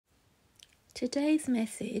Today's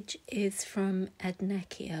message is from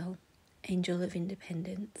Adnakiel, Angel of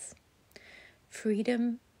Independence.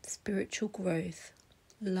 Freedom, spiritual growth,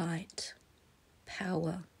 light,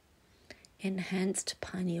 power, enhanced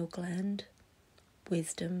pineal gland,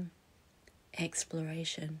 wisdom,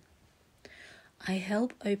 exploration. I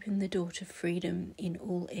help open the door to freedom in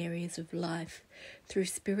all areas of life through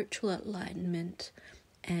spiritual enlightenment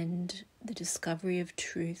and the discovery of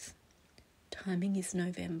truth. Timing is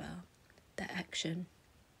November. The action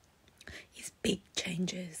is big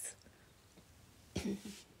changes.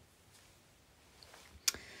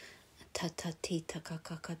 Tatati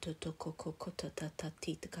takakakatoto koko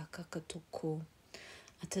tatati takakakatoko.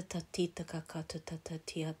 Atatati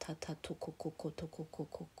takakatati atatato koko koko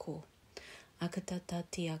koko.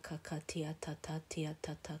 Akatatati akakati atatati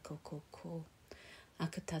atatakoko.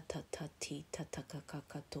 Akatatati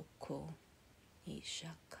tatakakakatoko.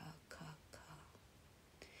 Ishaka.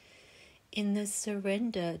 In the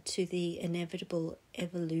surrender to the inevitable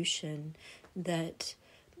evolution that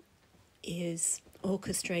is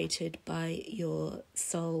orchestrated by your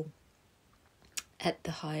soul at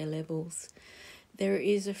the higher levels, there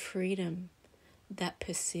is a freedom that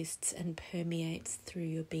persists and permeates through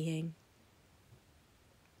your being.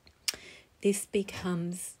 This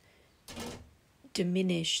becomes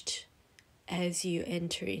diminished as you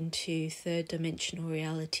enter into third dimensional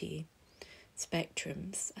reality.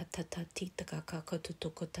 Spectrums. Atatati takakaka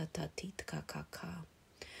totoko tatati takakaka.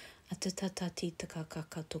 Atatati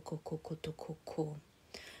takakaka tokoko tokoko.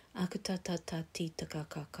 Akatatati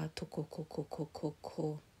takakaka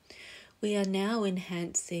tokoko. We are now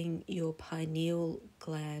enhancing your pineal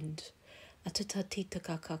gland. Atatati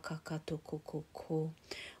takakaka tokoko,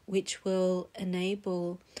 which will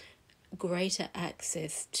enable greater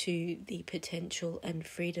access to the potential and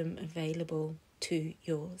freedom available to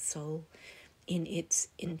your soul in its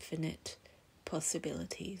infinite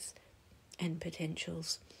possibilities and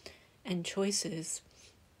potentials and choices.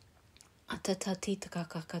 Atatati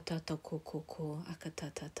takakakata kokoko,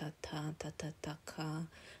 akatatata tatataka,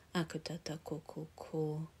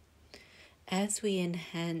 akatatakokoko. As we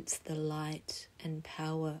enhance the light and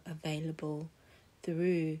power available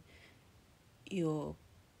through your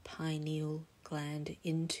pineal gland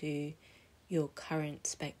into your current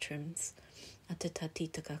spectrums,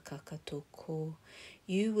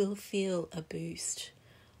 you will feel a boost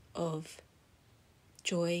of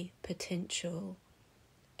joy, potential,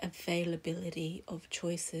 availability of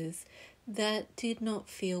choices that did not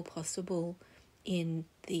feel possible in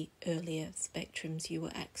the earlier spectrums you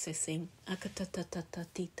were accessing.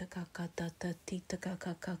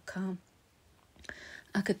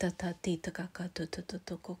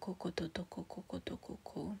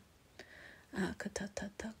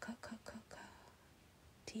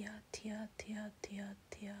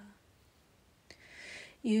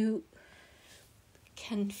 You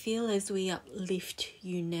can feel as we uplift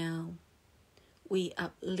you now. We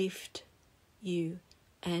uplift you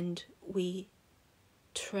and we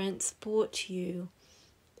transport you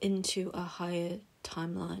into a higher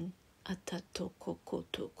timeline.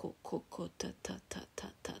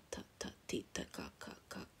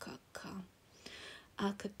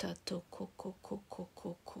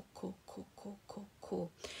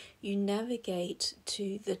 You navigate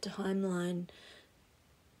to the timeline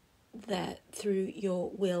that through your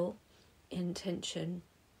will, intention,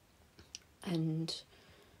 and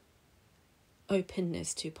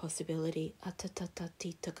openness to possibility.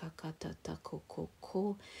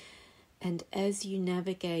 And as you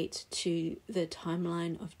navigate to the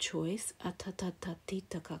timeline of choice,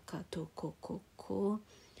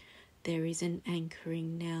 there is an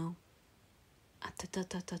anchoring now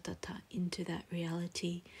into that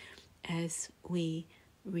reality as we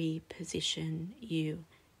reposition you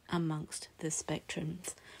amongst the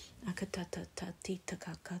spectrums.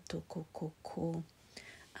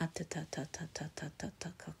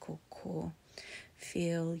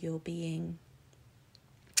 Feel your being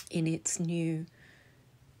in its new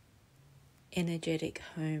energetic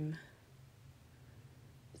home,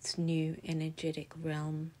 its new energetic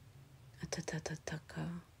realm,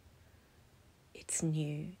 its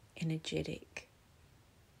new energetic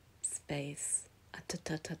space,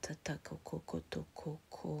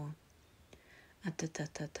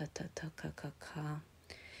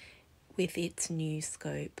 with its new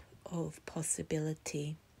scope of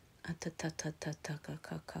possibility,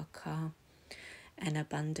 and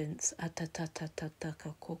abundance,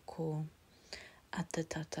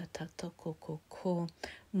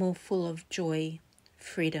 more full of joy,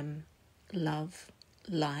 freedom, love,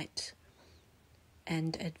 light,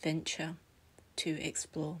 and adventure to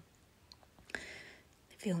explore.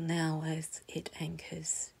 Feel now as it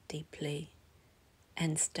anchors deeply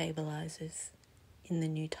and stabilizes in the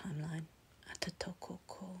new timeline.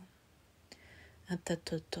 Atatokoko.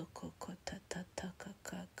 Atatotokoko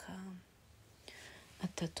tatatakakaka.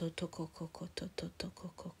 Atatotokoko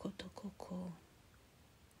tototokoko tokoko.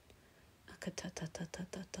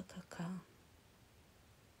 Akatatatatatatakaka.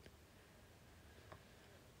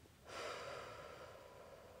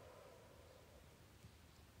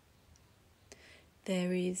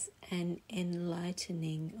 There is an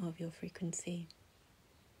enlightening of your frequency,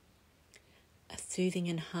 a soothing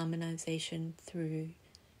and harmonization through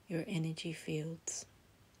your energy fields,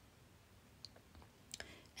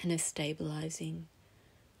 and a stabilizing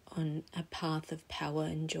on a path of power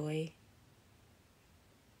and joy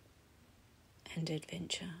and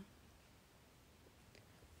adventure.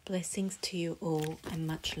 Blessings to you all and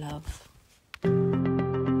much love.